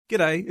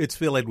G'day, it's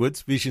Phil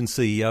Edwards, Vision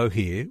CEO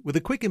here, with a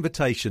quick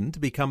invitation to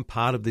become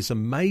part of this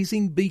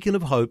amazing beacon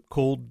of hope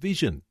called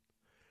Vision.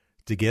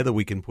 Together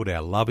we can put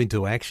our love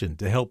into action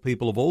to help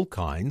people of all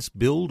kinds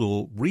build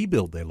or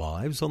rebuild their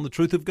lives on the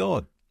truth of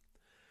God.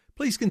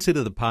 Please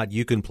consider the part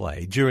you can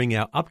play during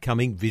our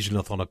upcoming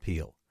Visionathon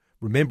appeal,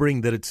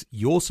 remembering that it's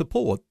your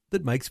support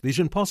that makes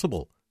Vision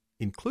possible,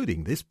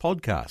 including this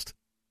podcast.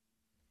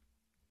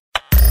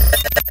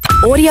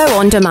 Audio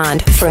on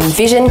demand from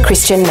Vision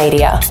Christian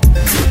Media.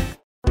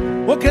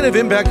 What kind of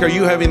impact are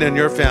you having on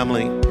your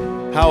family?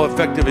 How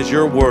effective is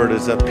your word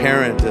as a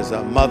parent, as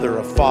a mother,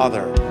 a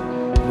father?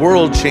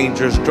 World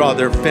changers draw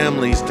their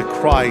families to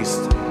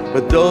Christ,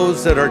 but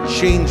those that are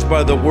changed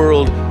by the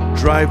world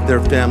drive their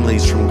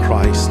families from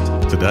Christ.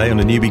 Today on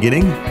A New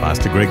Beginning,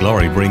 Pastor Greg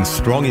Laurie brings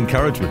strong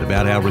encouragement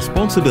about our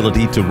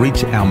responsibility to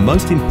reach our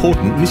most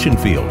important mission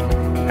field,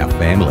 our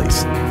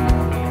families.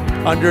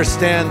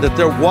 Understand that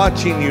they're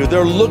watching you,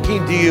 they're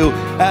looking to you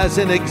as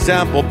an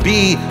example.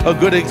 Be a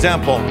good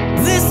example.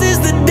 This is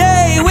the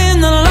day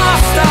when the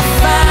lost are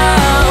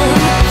found.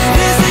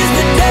 This is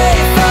the day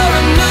for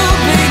a new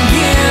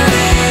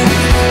beginning.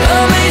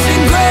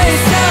 Amazing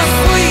grace, how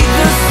sweet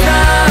the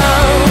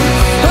sound.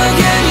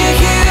 Again you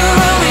hear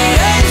all the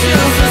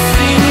angels are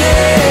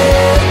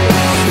singing.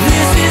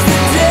 This is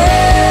the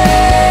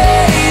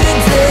day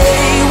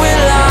when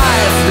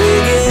life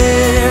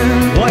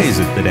begins. Why is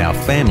it that our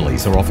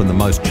families are often the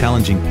most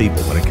challenging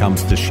people when it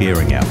comes to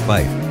sharing our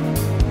faith?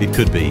 It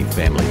could be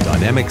family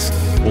dynamics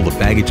or the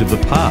baggage of the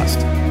past.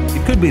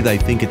 It could be they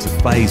think it's a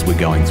phase we're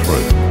going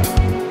through.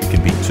 It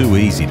can be too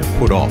easy to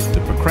put off, to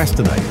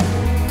procrastinate,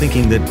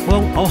 thinking that,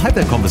 well, I'll have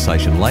that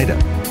conversation later.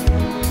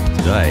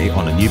 Today,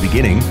 on A New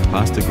Beginning,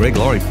 Pastor Greg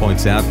Laurie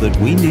points out that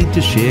we need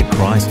to share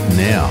Christ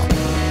now.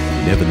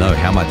 We never know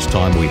how much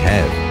time we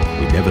have.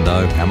 We never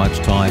know how much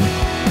time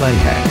they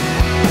have.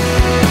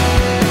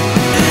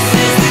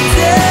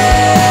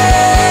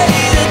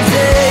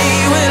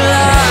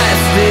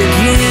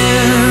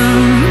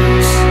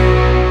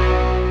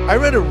 I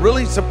read a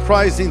really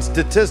surprising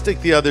statistic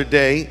the other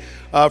day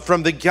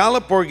from the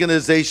Gallup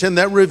organization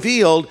that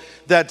revealed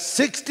that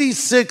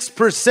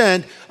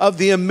 66% of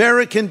the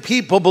American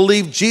people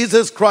believe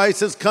Jesus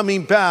Christ is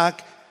coming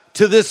back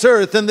to this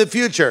earth in the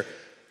future.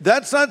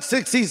 That's not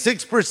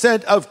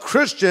 66% of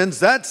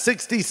Christians, that's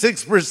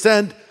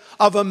 66%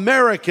 of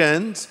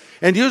Americans.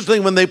 And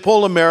usually when they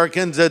poll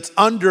Americans, it's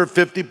under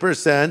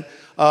 50%.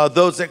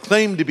 Those that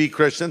claim to be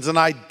Christians, and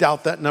I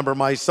doubt that number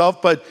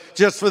myself, but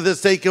just for the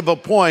sake of a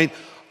point,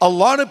 a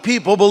lot of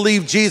people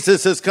believe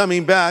Jesus is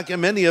coming back,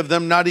 and many of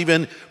them not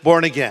even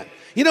born again.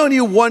 You know, and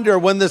you wonder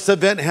when this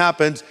event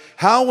happens,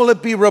 how will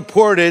it be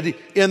reported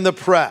in the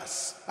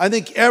press? I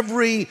think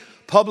every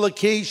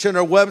publication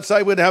or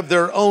website would have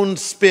their own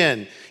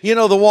spin. You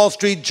know, the Wall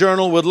Street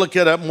Journal would look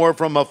at it more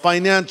from a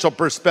financial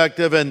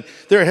perspective, and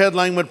their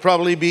headline would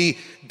probably be,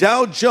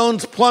 Dow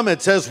Jones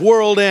plummets as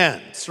world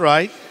ends,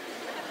 right?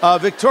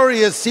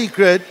 Victoria's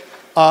Secret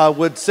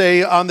would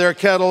say on their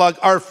catalog,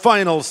 our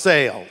final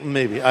sale,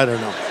 maybe, I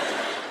don't know.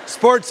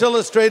 Sports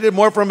Illustrated,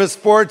 more from a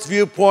sports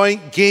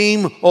viewpoint,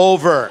 game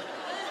over.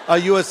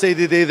 USA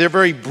Today, they're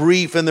very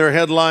brief in their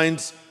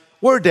headlines.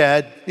 We're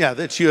dead. Yeah,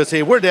 that's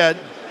USA, we're dead.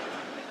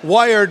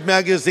 Wired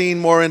magazine,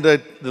 more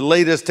into the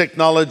latest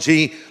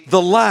technology,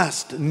 the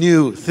last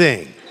new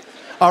thing.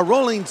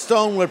 Rolling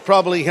Stone would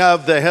probably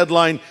have the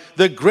headline,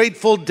 the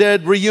Grateful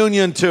Dead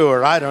reunion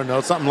tour. I don't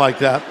know, something like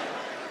that.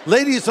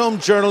 Ladies' Home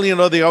Journal, you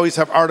know, they always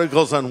have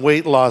articles on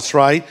weight loss,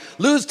 right?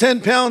 Lose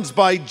 10 pounds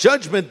by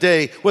Judgment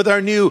Day with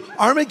our new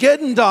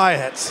Armageddon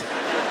diets.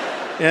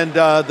 And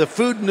the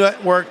Food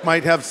Network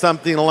might have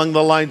something along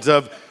the lines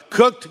of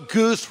cooked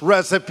goose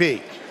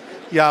recipe.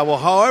 Yeah, well,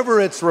 however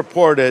it's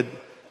reported,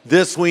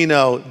 this we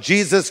know,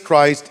 Jesus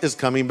Christ is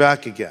coming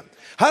back again.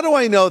 How do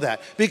I know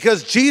that?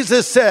 Because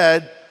Jesus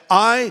said,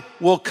 I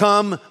will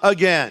come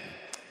again.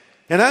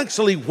 And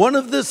actually, one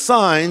of the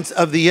signs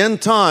of the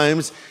end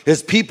times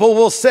is people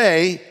will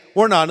say,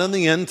 we're not in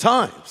the end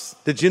times.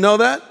 Did you know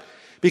that?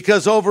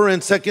 Because over in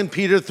 2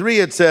 Peter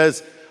 3, it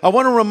says, I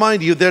want to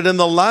remind you that in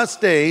the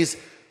last days,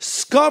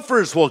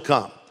 scoffers will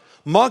come,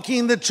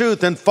 mocking the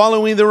truth and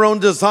following their own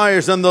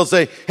desires. And they'll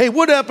say, hey,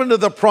 what happened to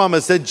the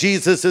promise that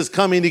Jesus is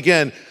coming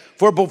again?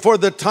 For before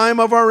the time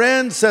of our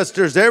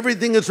ancestors,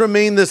 everything has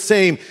remained the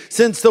same.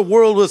 Since the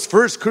world was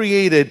first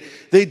created,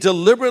 they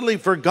deliberately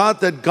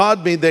forgot that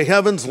God made the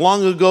heavens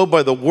long ago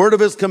by the word of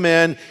his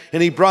command,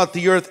 and he brought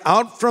the earth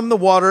out from the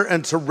water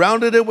and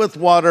surrounded it with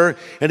water,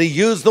 and he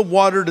used the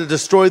water to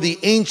destroy the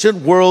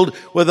ancient world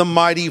with a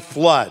mighty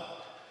flood.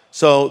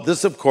 So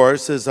this, of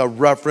course, is a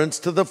reference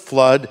to the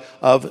flood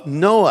of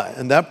Noah,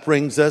 and that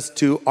brings us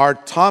to our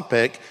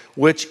topic,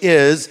 which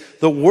is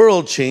the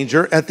world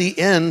changer at the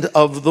end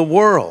of the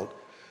world.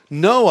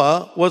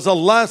 Noah was a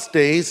last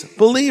days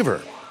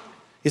believer.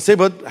 You say,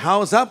 but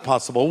how is that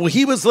possible? Well,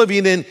 he was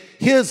living in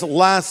his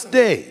last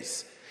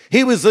days.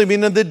 He was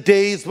living in the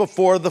days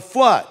before the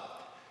flood.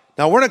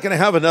 Now, we're not going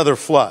to have another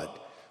flood,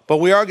 but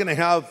we are going to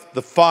have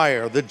the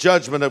fire, the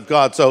judgment of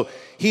God. So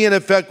He, in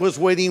effect, was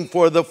waiting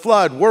for the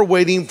flood. We're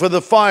waiting for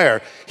the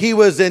fire. He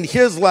was in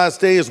his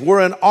last days. We're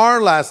in our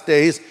last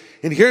days.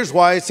 And here's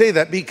why I say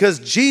that. Because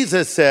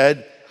Jesus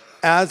said,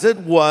 as it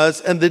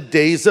was in the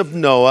days of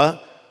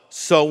Noah,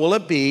 so will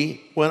it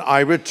be when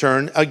I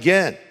return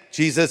again.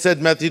 Jesus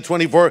said, Matthew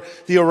 24,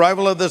 the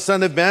arrival of the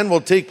Son of Man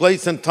will take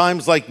place in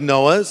times like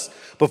Noah's.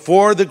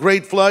 Before the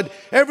great flood,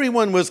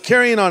 everyone was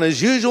carrying on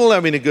as usual,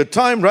 having a good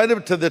time, right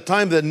up to the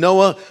time that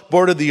Noah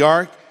boarded the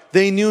ark.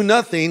 They knew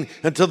nothing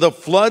until the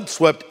flood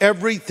swept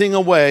everything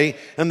away,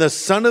 and the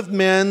Son of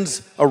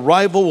Man's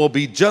arrival will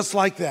be just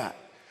like that.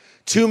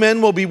 2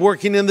 men will be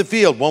working in the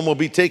field. One will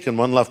be taken,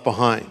 one left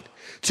behind.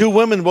 2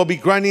 women will be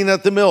grinding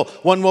at the mill.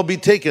 One will be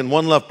taken,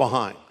 one left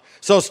behind.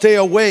 So stay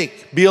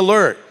awake, be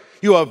alert.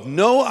 You have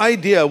no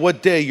idea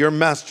what day your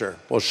master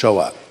will show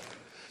up.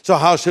 So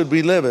how should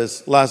we live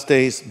as last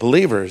days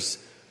believers?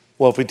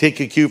 Well, if we take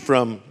a cue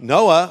from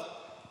Noah,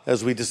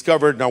 as we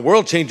discovered in our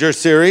World Changer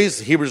series,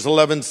 Hebrews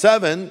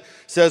 11:7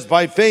 says,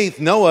 by faith,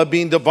 Noah,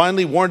 being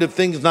divinely warned of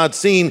things not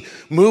seen,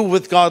 moved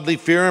with godly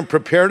fear and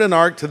prepared an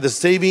ark to the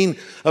saving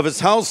of his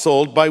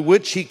household, by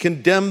which he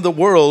condemned the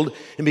world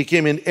and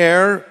became an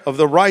heir of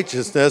the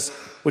righteousness,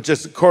 which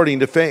is according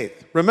to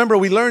faith. Remember,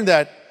 we learned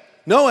that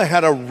Noah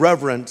had a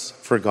reverence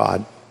for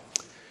God.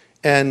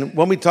 And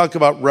when we talk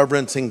about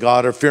reverencing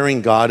God or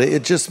fearing God,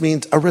 it just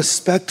means a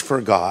respect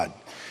for God,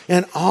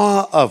 an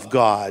awe of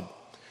God.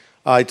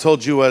 I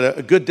told you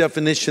a good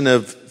definition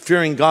of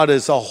fearing God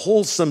is a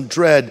wholesome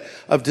dread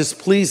of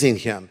displeasing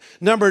him.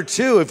 Number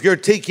 2, if you're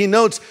taking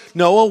notes,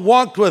 Noah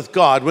walked with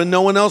God when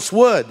no one else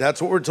would.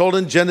 That's what we're told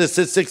in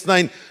Genesis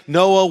 6:9.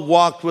 Noah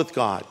walked with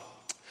God.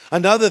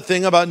 Another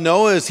thing about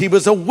Noah is he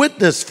was a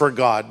witness for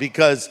God,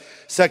 because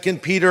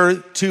 2 Peter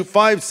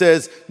 2:5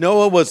 says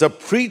Noah was a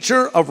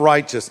preacher of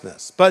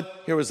righteousness.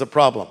 But here was the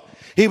problem.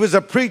 He was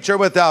a preacher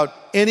without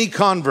any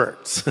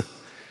converts,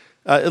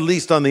 at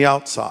least on the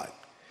outside.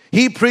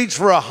 He preached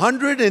for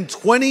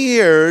 120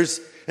 years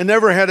and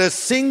never had a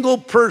single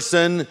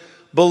person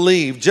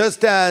believe.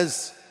 Just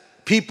as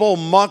people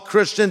mock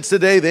Christians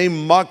today, they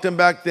mocked him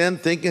back then,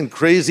 thinking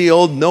crazy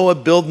old Noah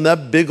building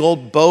that big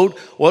old boat.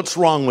 What's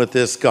wrong with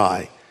this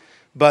guy?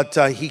 But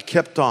he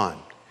kept on.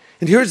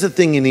 And here's the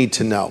thing you need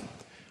to know.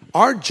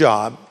 Our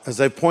job, as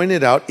I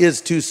pointed out,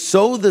 is to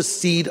sow the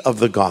seed of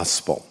the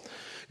gospel.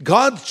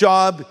 God's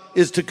job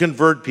is to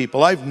convert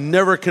people. I've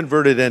never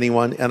converted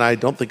anyone, and I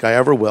don't think I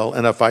ever will.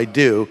 And if I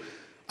do,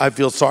 I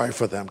feel sorry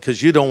for them,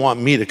 because you don't want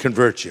me to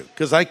convert you,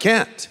 because I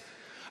can't.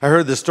 I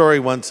heard the story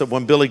once of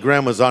when Billy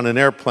Graham was on an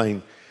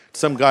airplane.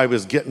 Some guy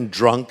was getting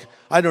drunk.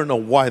 I don't know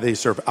why they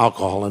serve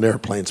alcohol in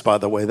airplanes, by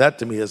the way. That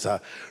to me is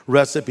a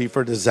recipe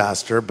for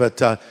disaster. But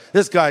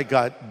this guy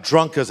got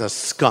drunk as a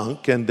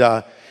skunk,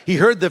 and he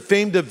heard the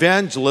famed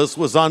evangelist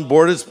was on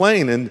board his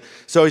plane. And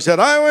so he said,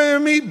 I want to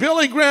meet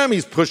Billy Graham.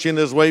 He's pushing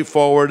his way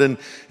forward, and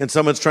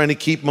someone's trying to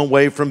keep him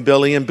away from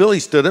Billy. And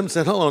Billy stood up and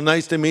said, hello,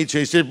 nice to meet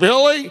you. He said,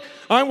 Billy,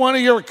 I'm one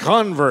of your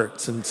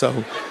converts. And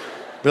so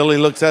Billy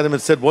looks at him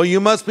and said, well, you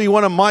must be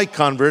one of my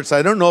converts.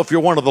 I don't know if you're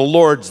one of the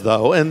Lord's,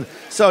 though. And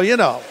so,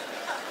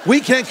 we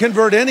can't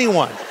convert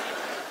anyone.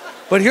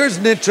 But here's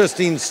an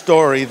interesting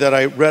story that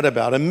I read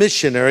about. A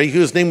missionary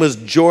whose name was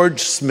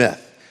George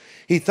Smith.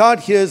 He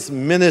thought his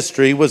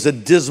ministry was a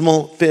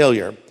dismal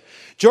failure.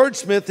 George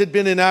Smith had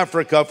been in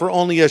Africa for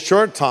only a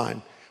short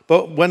time,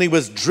 but when he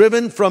was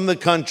driven from the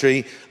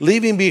country,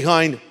 leaving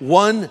behind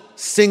one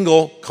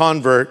single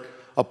convert,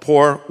 a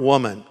poor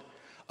woman.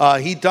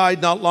 He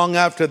died not long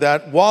after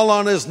that while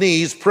on his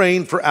knees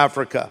praying for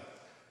Africa.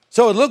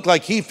 So it looked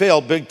like he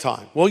failed big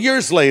time. Well,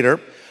 years later,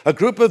 a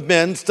group of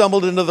men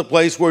stumbled into the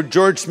place where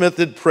George Smith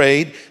had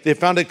prayed. They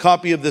found a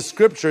copy of the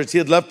scriptures he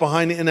had left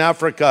behind in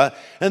Africa,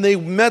 and they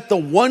met the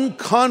one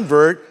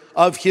convert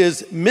of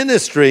his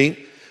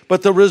ministry.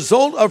 But the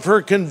result of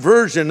her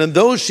conversion and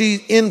those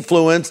she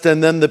influenced,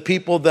 and then the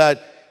people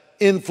that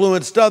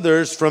influenced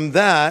others from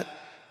that,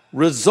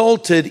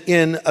 resulted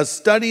in a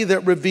study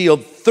that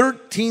revealed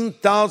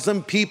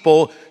 13,000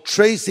 people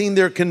tracing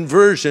their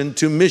conversion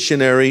to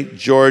missionary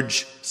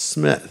George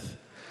Smith.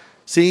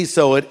 See,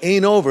 so it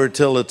ain't over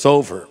till it's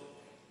over.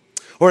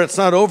 Or it's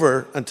not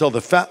over until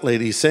the fat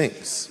lady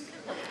sings.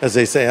 As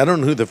they say, I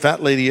don't know who the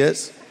fat lady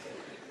is,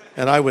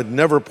 and I would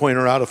never point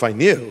her out if I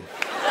knew,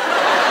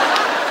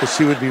 because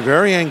she would be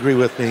very angry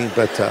with me,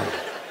 but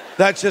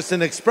that's just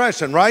an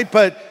expression, right?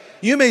 But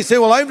you may say,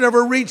 well, I've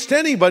never reached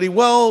anybody.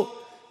 Well,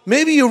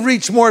 maybe you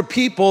reach more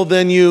people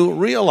than you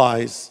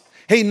realize.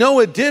 Hey,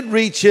 Noah did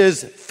reach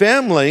his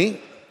family,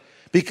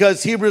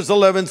 because Hebrews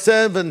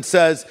 11:7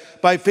 says,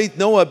 by faith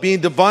Noah, being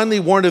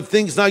divinely warned of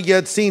things not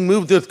yet seen,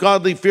 moved with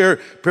godly fear,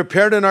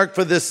 prepared an ark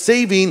for the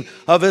saving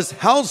of his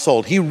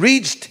household. He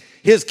reached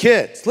his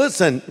kids.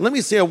 Listen, let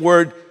me say a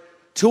word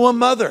to a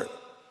mother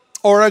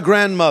or a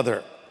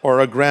grandmother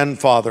or a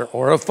grandfather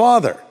or a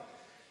father.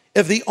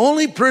 If the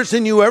only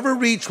person you ever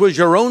reached was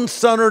your own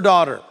son or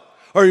daughter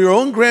or your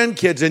own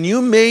grandkids, and you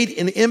made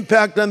an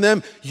impact on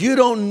them, you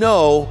don't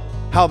know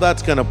how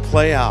that's going to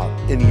play out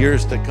in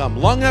years to come,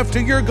 long after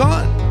you're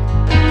gone.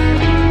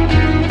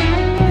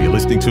 You're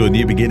listening to A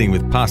New Beginning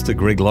with Pastor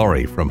Greg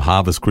Laurie from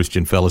Harvest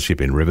Christian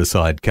Fellowship in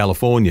Riverside,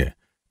 California.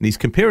 And he's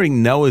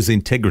comparing Noah's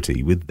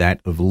integrity with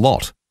that of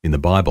Lot in the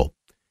Bible.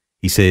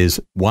 He says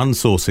one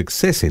saw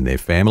success in their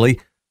family,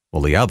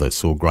 while the other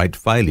saw great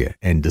failure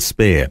and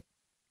despair.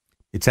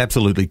 It's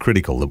absolutely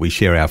critical that we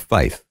share our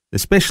faith,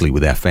 especially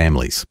with our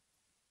families.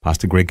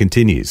 Pastor Greg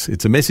continues.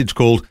 It's a message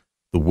called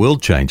The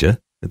World Changer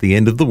at the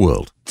End of the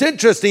World. It's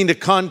interesting to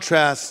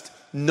contrast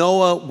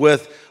Noah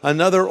with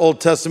another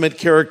Old Testament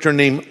character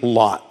named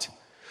Lot.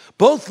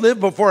 Both lived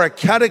before a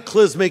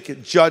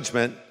cataclysmic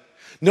judgment.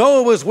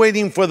 Noah was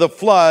waiting for the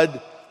flood.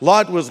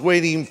 Lot was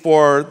waiting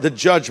for the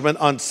judgment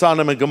on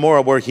Sodom and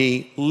Gomorrah where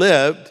he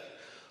lived.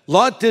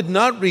 Lot did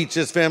not reach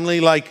his family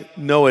like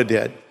Noah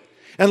did.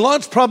 And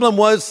Lot's problem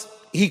was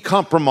he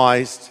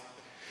compromised.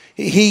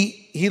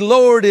 He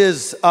lowered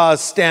his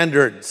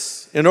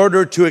standards in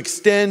order to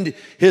extend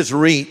his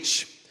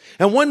reach.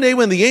 And one day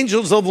when the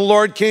angels of the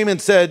Lord came and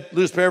said,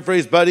 loose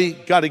paraphrase, buddy,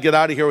 got to get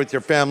out of here with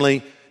your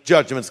family.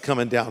 Judgment's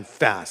coming down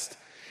fast.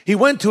 He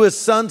went to his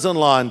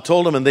sons-in-law and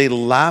told them, and they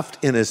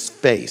laughed in his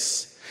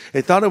face.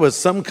 They thought it was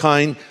some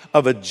kind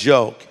of a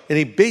joke. And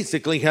he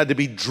basically had to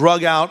be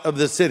drug out of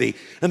the city.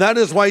 And that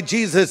is why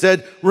Jesus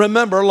said,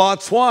 remember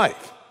Lot's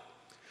wife.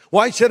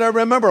 Why should I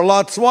remember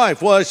Lot's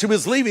wife? Well, as she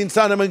was leaving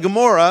Sodom and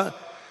Gomorrah,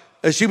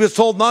 she was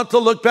told not to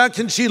look back,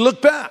 and she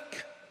looked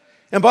back.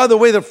 And by the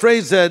way, the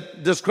phrase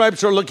that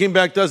describes her looking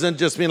back doesn't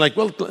just mean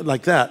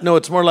like that. No,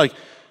 it's more like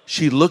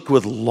she looked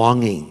with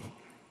longing.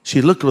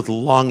 She looked with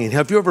longing.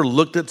 Have you ever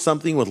looked at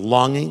something with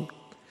longing?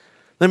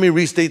 Let me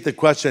restate the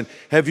question.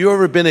 Have you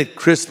ever been at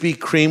Krispy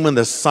Kreme when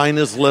the sign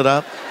is lit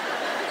up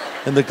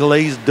and the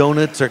glazed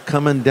donuts are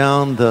coming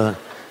down the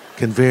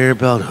conveyor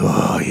belt?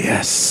 Oh,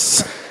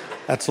 yes.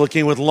 That's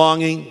looking with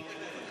longing.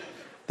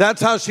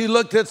 That's how she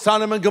looked at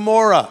Sodom and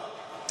Gomorrah.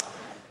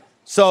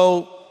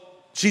 So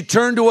she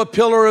turned to a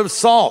pillar of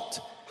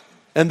salt.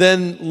 And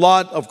then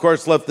Lot, of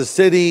course, left the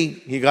city.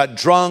 He got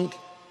drunk.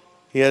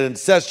 He had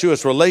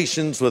incestuous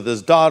relations with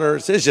his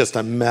daughters. It's just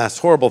a mess,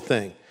 horrible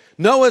thing.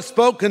 Noah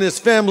spoke and his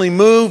family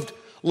moved.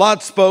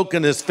 Lot spoke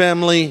and his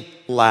family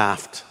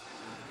laughed.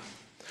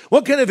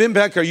 What kind of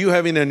impact are you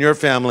having in your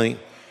family?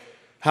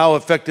 How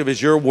effective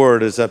is your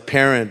word as a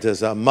parent,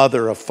 as a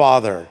mother, a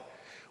father?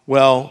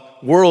 Well,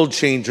 world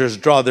changers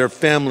draw their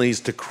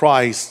families to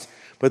Christ,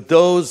 but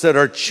those that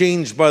are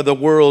changed by the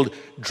world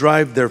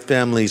drive their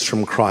families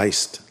from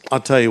Christ.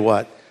 I'll tell you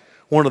what,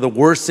 one of the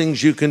worst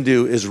things you can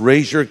do is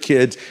raise your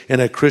kids in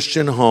a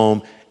Christian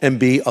home and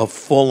be a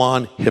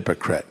full-on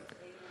hypocrite.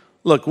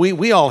 Look,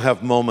 we all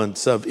have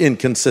moments of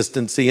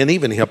inconsistency and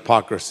even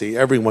hypocrisy.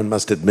 Everyone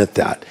must admit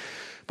that.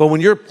 But when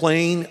you're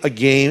playing a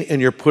game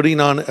and you're putting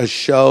on a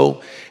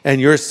show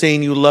and you're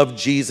saying you love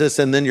Jesus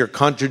and then you're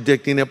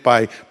contradicting it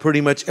by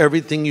pretty much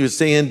everything you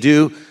say and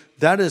do,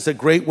 that is a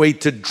great way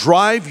to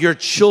drive your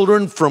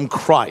children from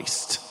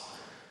Christ.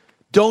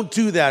 Don't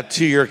do that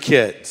to your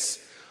kids.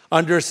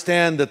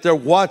 Understand that they're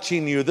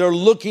watching you. They're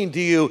looking to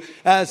you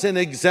as an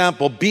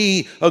example.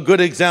 Be a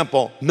good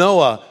example.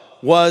 Noah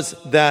was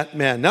that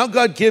man. Now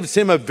God gives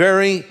him a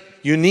very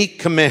unique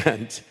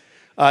command.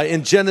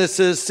 In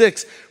Genesis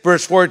 6,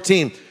 verse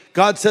 14,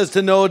 God says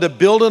to Noah to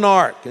build an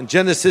ark. And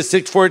Genesis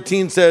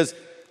 6:14 says,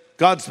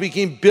 God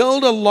speaking,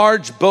 build a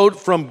large boat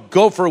from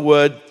gopher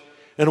wood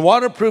and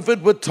waterproof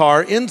it with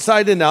tar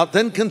inside and out,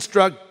 then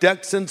construct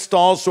decks and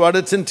stalls throughout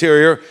its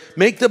interior.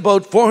 Make the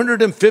boat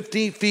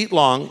 450 feet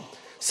long,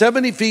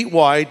 70 feet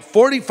wide,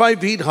 45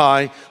 feet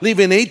high, leave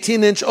an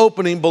 18-inch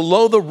opening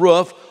below the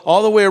roof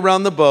all the way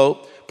around the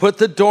boat. Put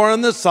the door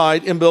on the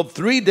side and build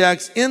 3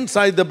 decks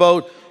inside the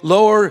boat,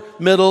 lower,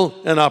 middle,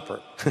 and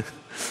upper.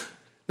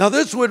 Now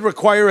this would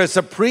require a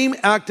supreme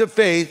act of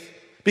faith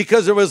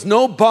because there was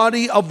no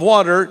body of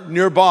water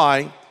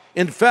nearby.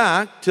 In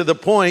fact, to the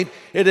point,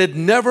 it had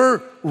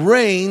never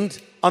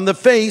rained on the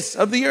face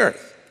of the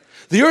earth.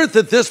 The earth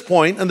at this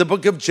point in the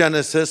book of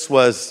Genesis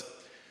was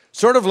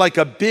sort of like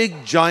a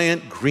big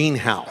giant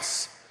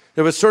greenhouse.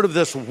 There was sort of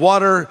this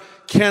water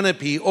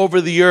canopy over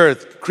the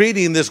earth,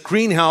 creating this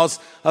greenhouse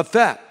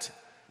effect.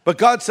 But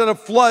God said a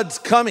flood's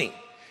coming.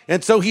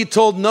 And so he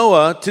told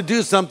Noah to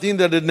do something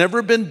that had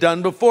never been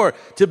done before,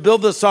 to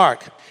build this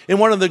ark. And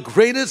one of the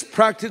greatest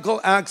practical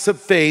acts of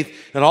faith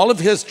in all of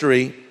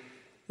history,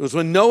 it was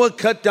when Noah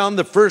cut down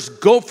the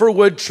first gopher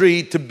wood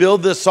tree to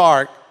build this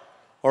ark,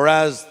 or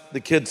as the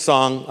kids'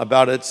 song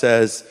about it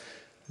says,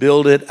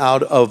 build it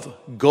out of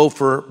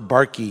gopher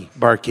barky.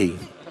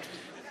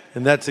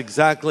 And that's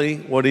exactly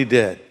what he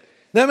did.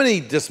 Now, many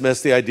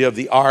dismiss the idea of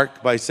the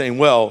ark by saying,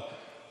 well,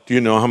 do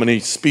you know how many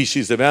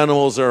species of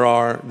animals there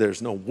are?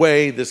 There's no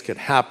way this could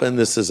happen.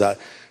 This is a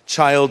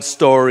child's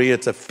story.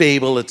 It's a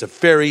fable. It's a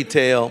fairy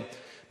tale.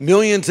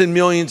 Millions and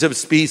millions of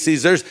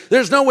species.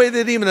 There's no way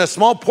that even a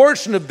small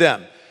portion of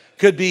them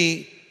could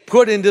be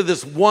put into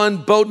this one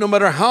boat, no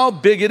matter how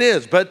big it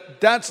is.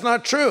 But that's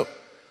not true.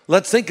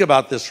 Let's think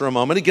about this for a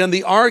moment. Again,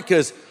 the ark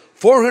is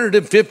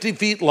 450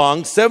 feet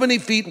long, 70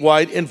 feet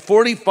wide, and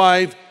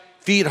 45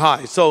 feet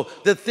high. So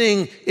the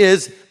thing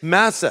is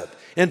massive.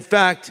 In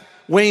fact,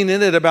 weighing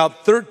in at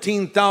about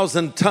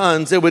 13,000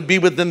 tons, it would be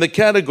within the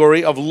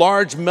category of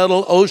large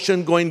metal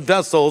ocean-going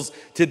vessels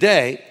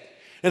today.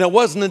 And it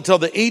wasn't until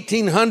the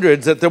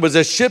 1800s that there was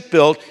a ship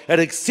built that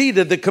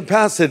exceeded the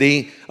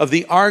capacity of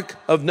the Ark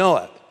of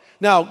Noah.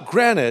 Now,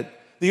 granted,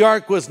 the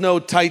Ark was no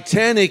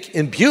Titanic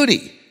in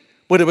beauty,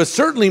 but it was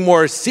certainly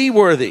more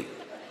seaworthy.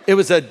 It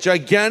was a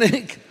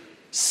gigantic,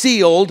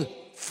 sealed,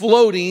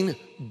 floating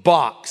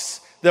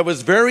box that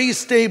was very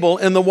stable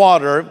in the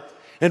water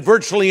and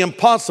virtually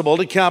impossible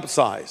to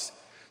capsize.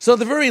 So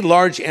the very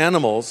large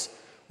animals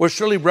were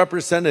surely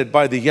represented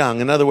by the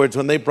young. In other words,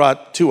 when they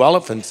brought 2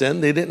 elephants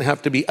in, they didn't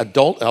have to be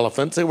adult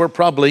elephants. They were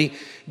probably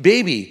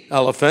baby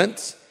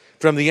elephants.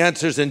 From the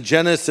Answers in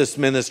Genesis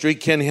ministry,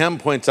 Ken Ham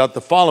points out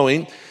the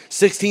following: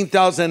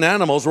 16,000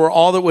 animals were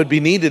all that would be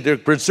needed to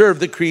preserve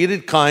the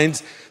created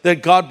kinds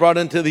that God brought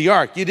into the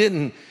ark. You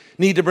didn't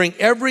need to bring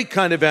every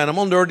kind of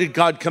animal, nor did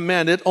God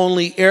command it.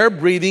 Only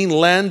air-breathing,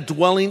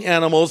 land-dwelling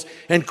animals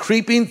and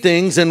creeping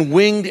things and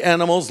winged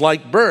animals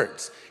like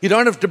birds. You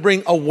don't have to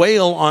bring a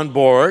whale on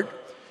board.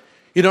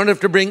 You don't have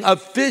to bring a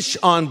fish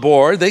on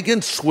board. They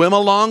can swim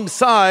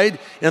alongside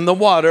in the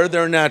water,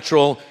 their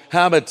natural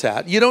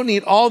habitat. You don't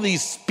need all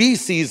these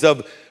species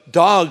of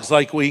dogs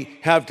like we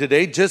have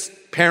today, just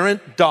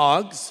parent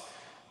dogs,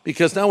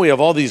 because now we have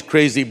all these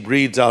crazy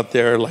breeds out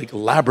there like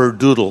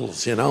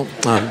labradoodles, you know.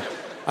 I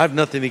have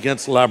nothing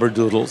against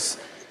labradoodles,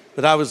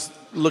 but I was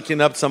looking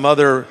up some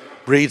other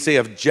breeds. They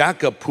have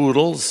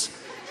jackapoodles,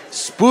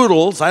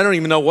 spoodles. I don't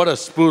even know what a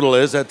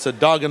spoodle is. That's a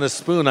dog and a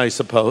spoon, I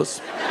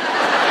suppose.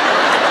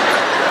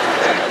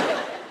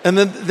 And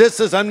then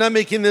this is, I'm not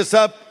making this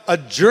up, a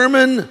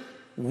German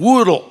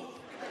Woodle.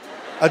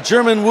 A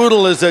German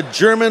Woodle is a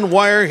German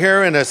wire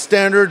hair and a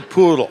standard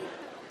poodle.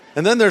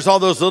 And then there's all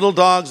those little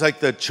dogs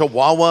like the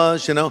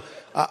Chihuahuas, you know.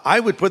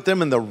 I would put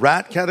them in the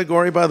rat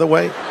category, by the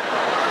way.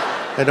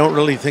 I don't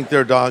really think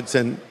they're dogs.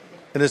 And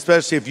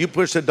especially if you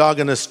push a dog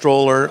in a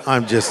stroller, I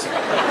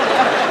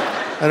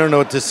don't know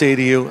what to say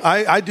to you.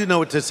 I do know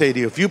what to say to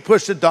you. If you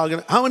push a dog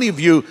in, how many of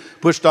you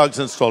push dogs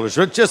in strollers?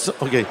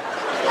 Okay.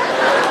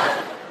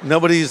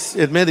 Nobody's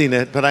admitting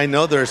it, but I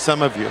know there are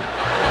some of you.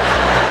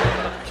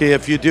 Okay,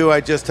 if you do,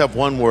 I just have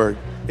one word.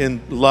 In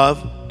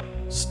love,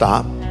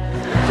 stop.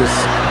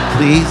 Just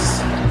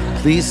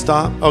please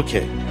stop.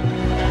 Okay.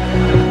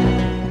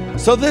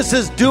 So this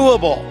is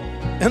doable.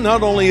 And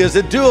not only is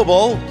it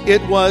doable,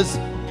 it was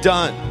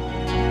done.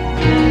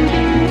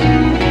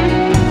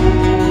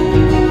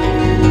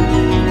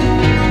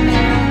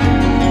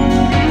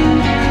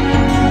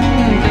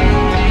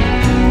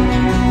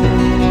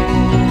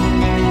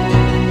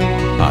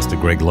 Pastor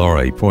Greg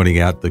Laurie pointing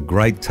out the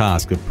great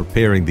task of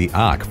preparing the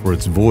ark for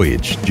its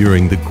voyage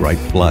during the Great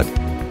Flood.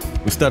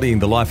 We're studying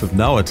the life of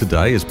Noah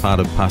today as part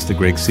of Pastor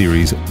Greg's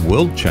series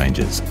World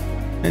Changers.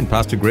 And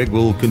Pastor Greg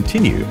will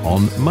continue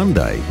on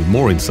Monday with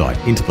more insight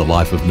into the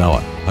life of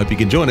Noah. Hope you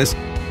can join us,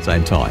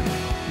 same time.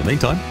 In the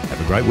meantime, have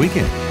a great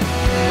weekend.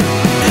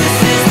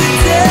 This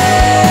is the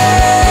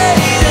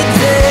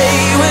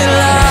day when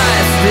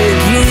life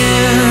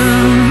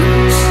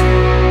begins.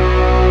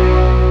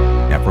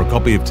 Now, for a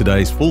copy of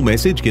today's full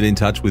message, get in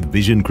touch with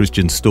Vision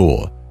Christian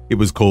Store. It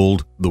was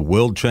called The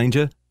World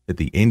Changer at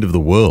the End of the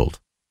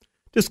World.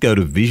 Just go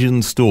to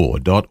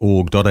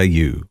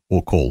visionstore.org.au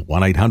or call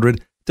 1-800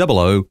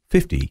 00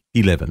 50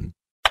 11.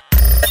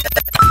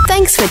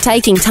 Thanks for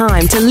taking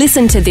time to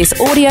listen to this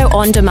audio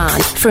on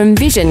demand from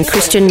Vision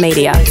Christian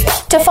Media.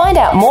 To find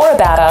out more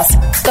about us,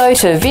 go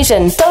to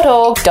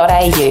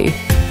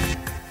vision.org.au.